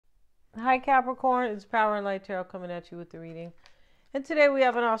Hi Capricorn, it's Power and Light Tarot coming at you with the reading. And today we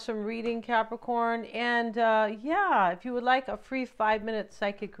have an awesome reading, Capricorn. And yeah, if you would like a free 5-minute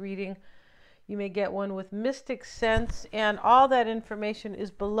psychic reading, you may get one with Mystic Sense. And all that information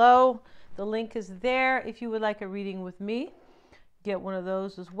is below. The link is there. If you would like a reading with me, get one of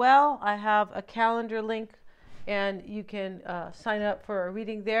those as well. I have a calendar link and you can sign up for a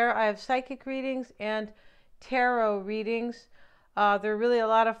reading there. I have psychic readings and tarot readings. They're really a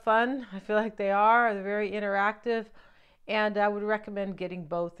lot of fun. I feel like they are. They're very interactive. And I would recommend getting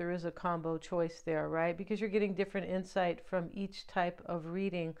both. There is a combo choice there, right? Because you're getting different insight from each type of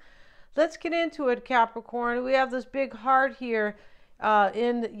reading. Let's get into it, Capricorn. We have this big heart here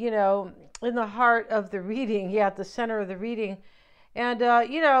in the heart of the reading. Yeah, at the center of the reading. And,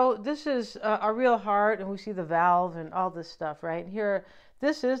 this is a real heart, and we see the valve and all this stuff, right? Here,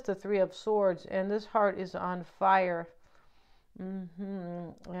 this is the Three of Swords, and this heart is on fire.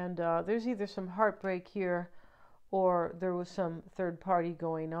 And there's either some heartbreak here or there was some third party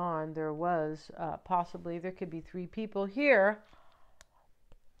going on. There was possibly, there could be three people here.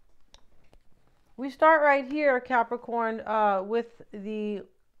 We start right here, Capricorn, with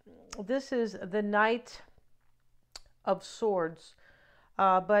this is the Knight of Swords.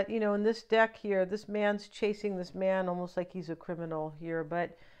 But, in this deck here, this man's chasing this man almost like he's a criminal here.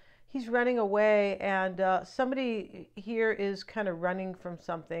 But he's running away, and somebody here is kind of running from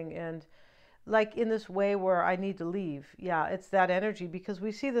something, and like in this way where I need to leave. Yeah, it's that energy, because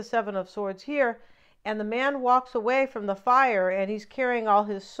we see the Seven of Swords here, and the man walks away from the fire, and he's carrying all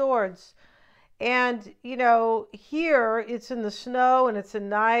his swords. And, here it's in the snow and it's a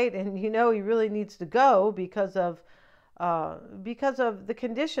night, and, he really needs to go because of the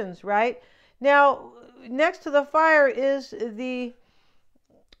conditions, right? Now, next to the fire is the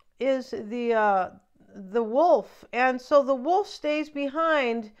wolf, and so the wolf stays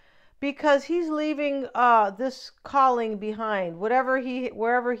behind because he's leaving this calling behind. Wherever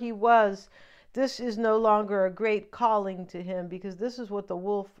he was, this is no longer a great calling to him, because this is what the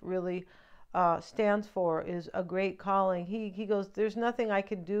wolf really stands for, is a great calling. He goes, there's nothing I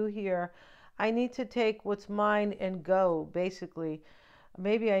can do here. I need to take what's mine and go, basically.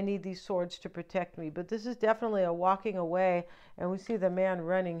 Maybe I need these swords to protect me. But this is definitely a walking away. And we see the man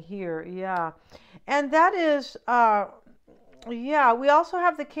running here. Yeah. And that is, yeah, we also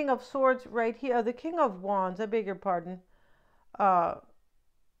have the King of Swords right here. The King of Wands, I beg your pardon. Uh,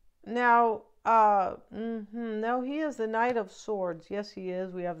 now, no, he is the Knight of Swords. Yes, he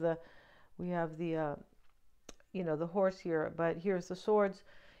is. We have the the horse here, but here's the swords.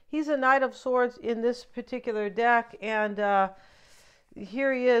 He's a Knight of Swords in this particular deck, and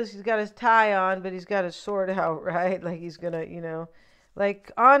here he is. He's got his tie on, but he's got his sword out, right? Like he's gonna,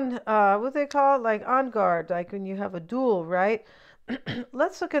 like on, what they call it, like on guard, like when you have a duel, right?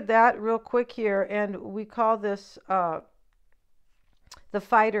 Let's look at that real quick here, and we call this the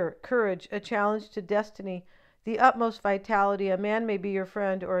fighter, courage, a challenge to destiny, the utmost vitality. A man may be your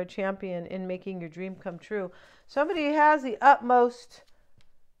friend or a champion in making your dream come true. Somebody has the utmost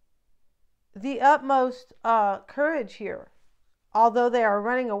courage here, although they are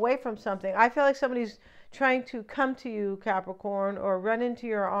running away from something. I feel like somebody's trying to come to you, Capricorn, or run into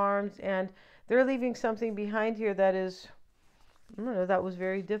your arms, and they're leaving something behind here that is, I don't know, that was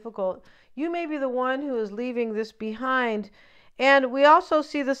very difficult. You may be the one who is leaving this behind. And we also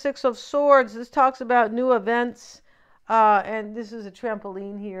see the Six of Swords. This talks about new events, and this is a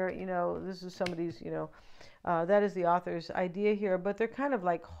trampoline here. This is somebody's, that is the author's idea here, but they're kind of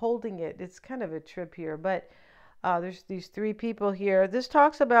like holding it. It's kind of a trip here, but there's these three people here. This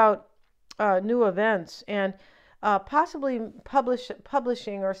talks about new events and possibly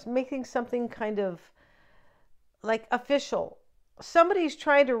publishing or making something kind of like official. Somebody's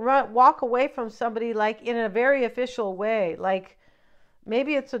trying to walk away from somebody like in a very official way. Like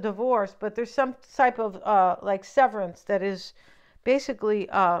maybe it's a divorce, but there's some type of like severance that is basically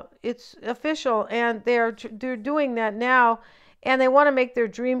it's official, and they're doing that now, and they want to make their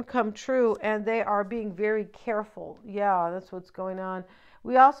dream come true, and they are being very careful. Yeah, that's what's going on.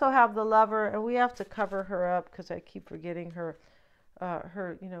 We also have the Lover, and we have to cover her up because I keep forgetting her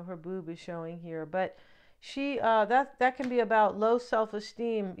her boob is showing here, but she that can be about low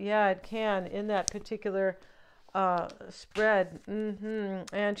self-esteem. Yeah, it can, in that particular spread.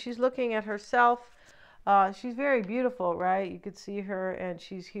 And she's looking at herself. She's very beautiful, right? You could see her, and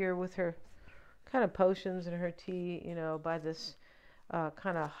she's here with her kind of potions and her tea, by this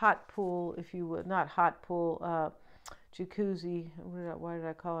kind of hot pool, if you would. Not hot pool, jacuzzi. Why did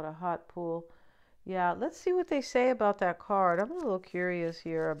I call it a hot pool? Yeah, let's see what they say about that card. I'm a little curious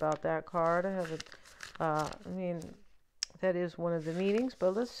here about that card. I haven't, I mean, That is one of the meanings,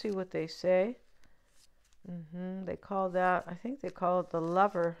 but let's see what they say. They call that, I think they call it the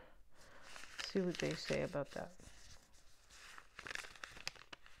lover. Let's see what they say about that.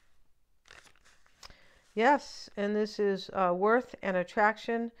 Yes, and this is worth and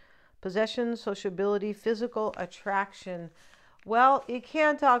attraction, possession, sociability, physical attraction. Well, you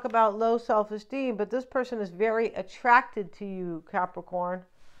can talk about low self-esteem, but this person is very attracted to you, Capricorn.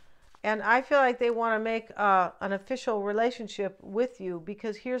 And I feel like they want to make an official relationship with you,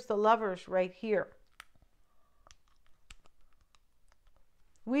 because here's the lovers right here.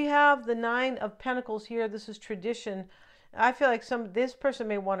 We have the Nine of Pentacles here. This is tradition. I feel like this person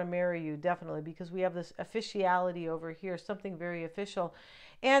may want to marry you, definitely, because we have this officiality over here, something very official.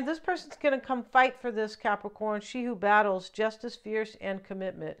 And this person's going to come fight for this, Capricorn. She who battles, justice, fierce, and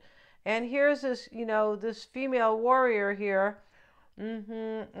commitment. And here's this, this female warrior here.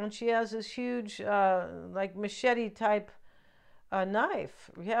 And she has this huge, like machete type knife.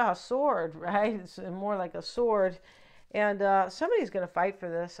 Yeah, a sword, right? It's more like a sword. And somebody's going to fight for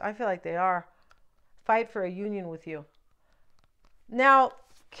this. I feel like they are. Fight for a union with you. Now,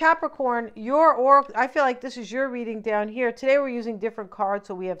 Capricorn, your oracle, I feel like this is your reading down here. Today we're using different cards,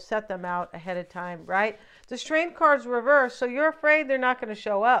 so we have set them out ahead of time, right? The Strength card's reversed, so you're afraid they're not going to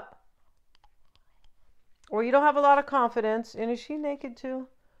show up. Or you don't have a lot of confidence. And is she naked too?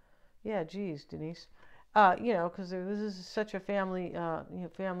 Yeah, geez, Denise. Because this is such a family,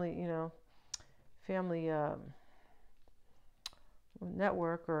 family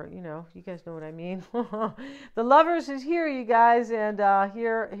network, or you guys know what I mean. The lovers is here, you guys, and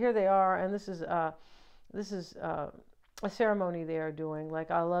here they are, and this is a ceremony they are doing, like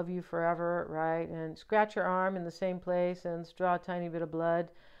I love you forever, right? And scratch your arm in the same place and draw a tiny bit of blood,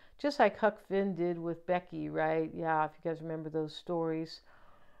 just like Huck Finn did with Becky, right? Yeah, if you guys remember those stories.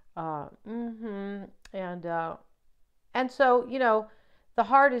 And so the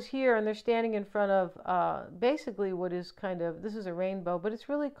heart is here, and they're standing in front of basically what is kind of, this is a rainbow, but it's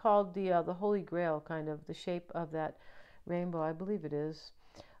really called the Holy Grail, kind of the shape of that rainbow. I believe it is.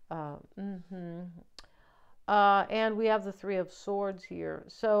 And we have the Three of Swords here.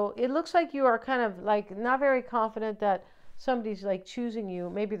 So it looks like you are kind of like not very confident that somebody's like choosing you.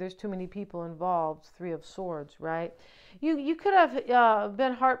 Maybe there's too many people involved. Three of Swords, right? You could have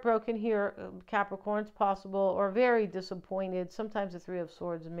been heartbroken here, Capricorn, it's possible, or very disappointed. Sometimes the Three of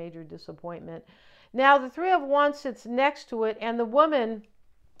Swords is a major disappointment. Now the Three of Wands sits next to it, and the woman,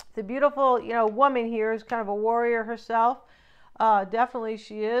 the beautiful woman here, is kind of a warrior herself. Definitely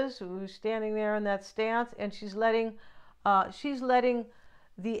she is, who's standing there in that stance, and she's letting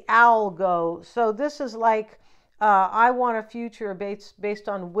the owl go. So this is like, I want a future based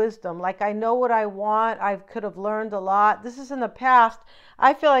on wisdom. Like, I know what I want. I could have learned a lot. This is in the past.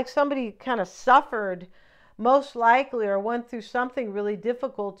 I feel like somebody kind of suffered, most likely, or went through something really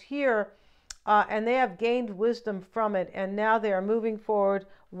difficult here, and they have gained wisdom from it. And now they are moving forward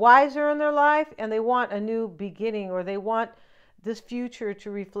wiser in their life, and they want a new beginning, or they want this future to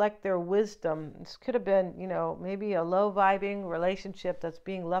reflect their wisdom. This could have been, maybe a low vibing relationship that's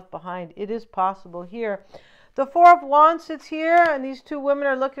being left behind. It is possible here. The Four of Wands sits here, and these two women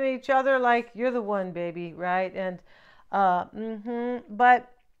are looking at each other like, you're the one, baby, right? And but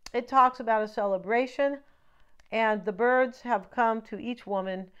it talks about a celebration, and the birds have come to each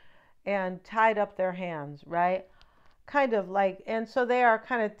woman and tied up their hands, right? Kind of like, and so they are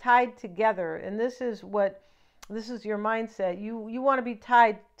kind of tied together, and this is your mindset. You want to be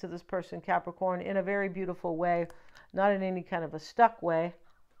tied to this person, Capricorn, in a very beautiful way, not in any kind of a stuck way,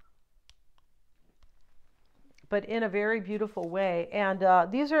 but in a very beautiful way. And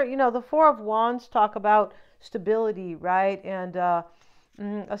these are, the Four of Wands talk about stability, right? And a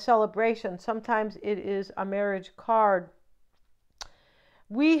celebration. Sometimes it is a marriage card.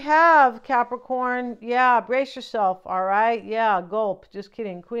 We have Capricorn. Yeah, brace yourself, all right? Yeah, gulp. Just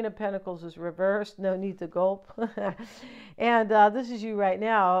kidding. Queen of Pentacles is reversed. No need to gulp. And this is you right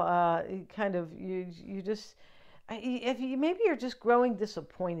now. Kind of, you just, maybe you're just growing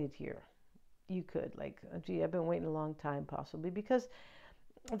disappointed here. You could, like, gee, I've been waiting a long time, possibly, because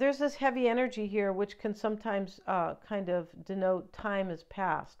there's this heavy energy here, which can sometimes kind of denote time has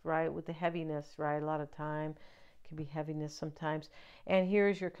passed, right? With the heaviness, right? A lot of time can be heaviness sometimes. And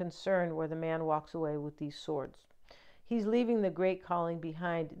here's your concern, where the man walks away with these swords. He's leaving the great calling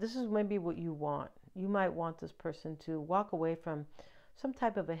behind. This is maybe what you want. You might want this person to walk away from some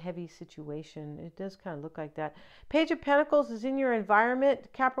type of a heavy situation. It does kind of look like that. Page of Pentacles is in your environment,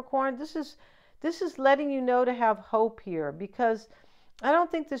 Capricorn. This is letting you know to have hope here, because I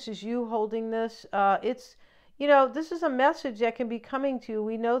don't think this is you holding this. It's, this is a message that can be coming to you.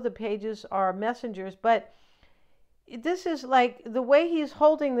 We know the pages are messengers, but this is like the way he's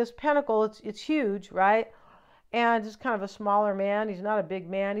holding this pentacle, it's huge, right? And it's kind of a smaller man. He's not a big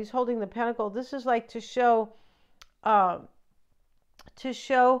man. He's holding the pentacle. This is like uh, to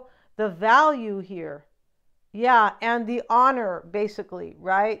show the value here. Yeah, and the honor, basically,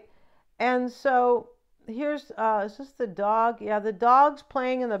 right? And so here's, is this the dog? Yeah, the dog's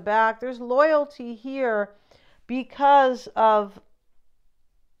playing in the back. There's loyalty here because of,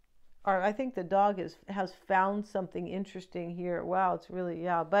 or I think the dog has found something interesting here. Wow, it's really,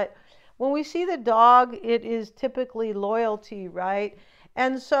 yeah. But when we see the dog, it is typically loyalty, right?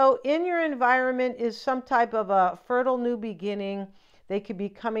 And so in your environment is some type of a fertile new beginning. They could be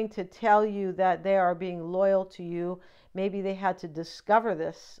coming to tell you that they are being loyal to you. Maybe they had to discover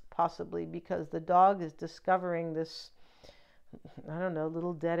this, possibly, because the dog is discovering this, I don't know,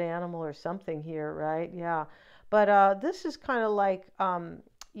 little dead animal or something here, right? Yeah. But this is kind of like,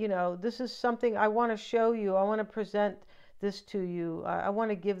 this is something I want to show you. I want to present this to you. I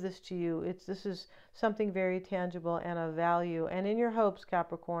want to give this to you. This is something very tangible and of value. And in your hopes,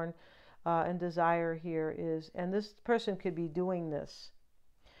 Capricorn, and desire here is, and this person could be doing this.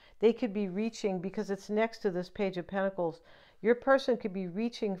 They could be reaching, because it's next to this Page of Pentacles. Your person could be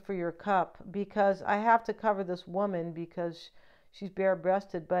reaching for your cup, because I have to cover this woman because she's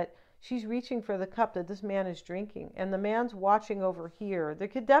bare-breasted, but she's reaching for the cup that this man is drinking. And the man's watching over here. There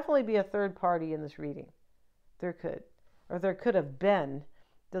could definitely be a third party in this reading. There could. Or there could have been.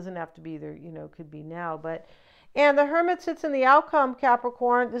 Doesn't have to be there, could be now. And the Hermit sits in the outcome,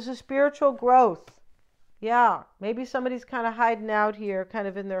 Capricorn. This is spiritual growth. Yeah, maybe somebody's kind of hiding out here, kind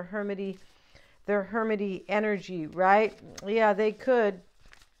of in their hermity energy, right? Yeah, they could.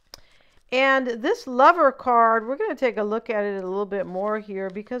 And this Lover card, we're going to take a look at it a little bit more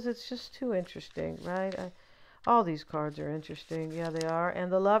here because it's just too interesting, right? All these cards are interesting. Yeah, they are.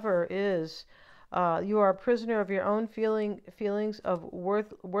 And the Lover is, you are a prisoner of your own feelings of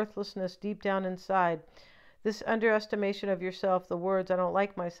worthlessness deep down inside. This underestimation of yourself, the words, I don't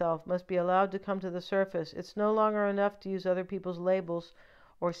like myself, must be allowed to come to the surface. It's no longer enough to use other people's labels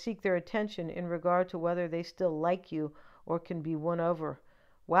or seek their attention in regard to whether they still like you or can be won over.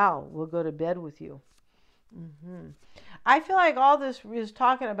 Wow, we'll go to bed with you. I feel like all this is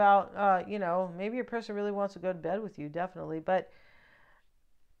talking about, maybe a person really wants to go to bed with you, definitely. But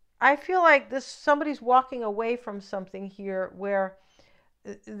I feel like somebody's walking away from something here where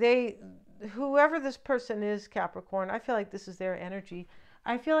whoever this person is, Capricorn, I feel like this is their energy.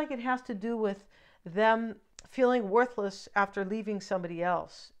 I feel like it has to do with them feeling worthless after leaving somebody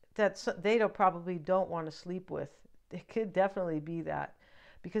else that they probably don't want to sleep with. It could definitely be that,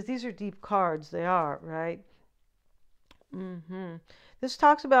 because these are deep cards. They are, right? This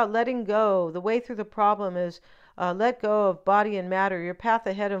talks about letting go. The way through the problem is let go of body and matter. Your path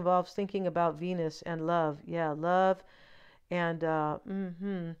ahead involves thinking about Venus and love. Yeah, love and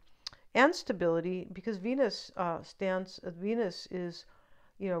and stability, because Venus is,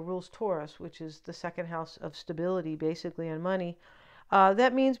 rules Taurus, which is the second house of stability, basically, and money.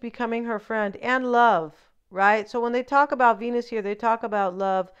 That means becoming her friend and love, right? So when they talk about Venus here, they talk about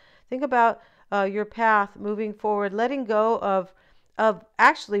love. Think about your path moving forward, letting go of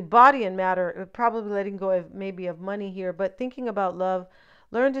actually body and matter, probably letting go of maybe of money here, but thinking about love.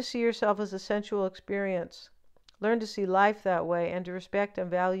 Learn to see yourself as a sensual experience. Learn to see life that way and to respect and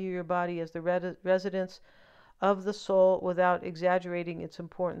value your body as the residence of the soul without exaggerating its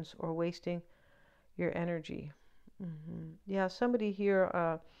importance or wasting your energy. Yeah, somebody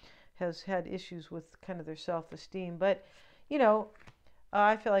here has had issues with kind of their self-esteem, but,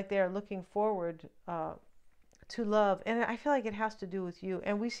 I feel like they are looking forward to love, and I feel like it has to do with you.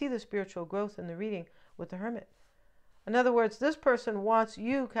 And we see the spiritual growth in the reading with the Hermit. In other words, this person wants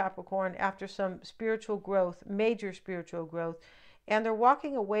you, Capricorn, after some spiritual growth, major spiritual growth, and they're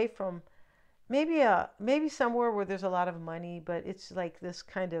walking away from maybe somewhere where there's a lot of money, but it's like this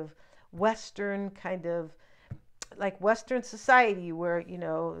kind of Western society where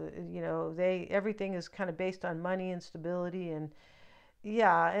everything is kind of based on money and stability, and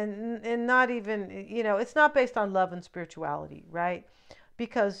and not even it's not based on love and spirituality, right?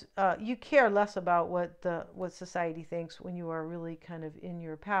 Because you care less about what society thinks when you are really kind of in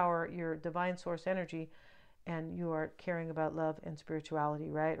your power, your divine source energy, and you are caring about love and spirituality,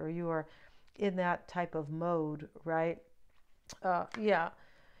 right? Or you are in that type of mode, right?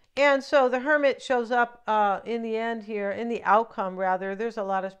 And so the Hermit shows up in the end here, in the outcome rather. There's a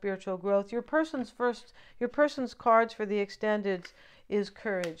lot of spiritual growth. Your person's cards for the extended is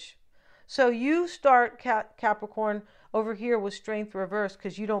courage. So you start, Capricorn, over here with strength reversed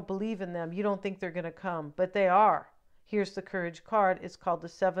because you don't believe in them. You don't think they're going to come, but they are. Here's the courage card. It's called the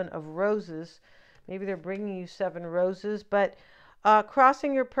Seven of Roses. Maybe they're bringing you 7 roses, but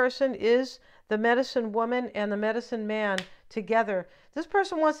crossing your person is the medicine woman and the medicine man together. This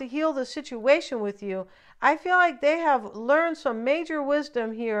person wants to heal the situation with you. I feel like they have learned some major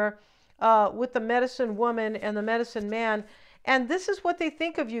wisdom here with the medicine woman and the medicine man. And this is what they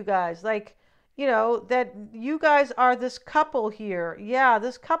think of you guys. Like, you know, that you guys are this couple here. Yeah,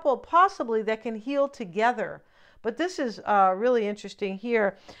 this couple possibly that can heal together. But this is really interesting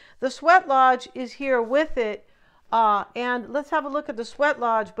here. The Sweat Lodge is here with it. And let's have a look at the Sweat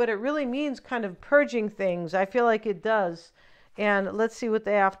Lodge, but it really means kind of purging things. I feel like it does. And let's see what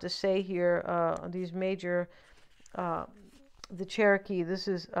they have to say here. These major, the Cherokee. This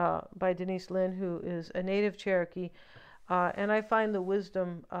is by Denise Lynn, who is a native Cherokee. And I find the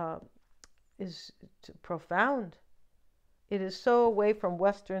wisdom is profound. It is so away from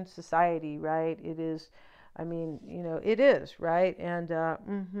Western society, right? It is, I mean, you know, it is, right? And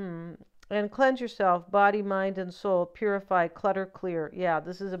and cleanse yourself, body, mind, and soul. Purify, clutter, clear. Yeah,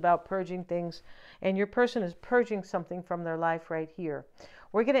 this is about purging things. And your person is purging something from their life right here.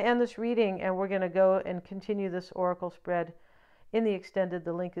 We're going to end this reading, and we're going to go and continue this oracle spread in the extended.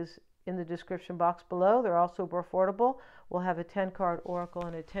 The link is in the description box below. They're all super affordable. We'll have a 10-card oracle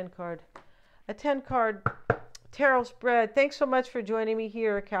and a 10-card tarot spread. Thanks so much for joining me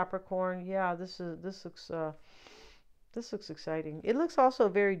here, Capricorn. Yeah, this looks exciting. It looks also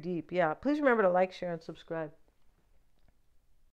very deep. Yeah, please remember to like, share, and subscribe.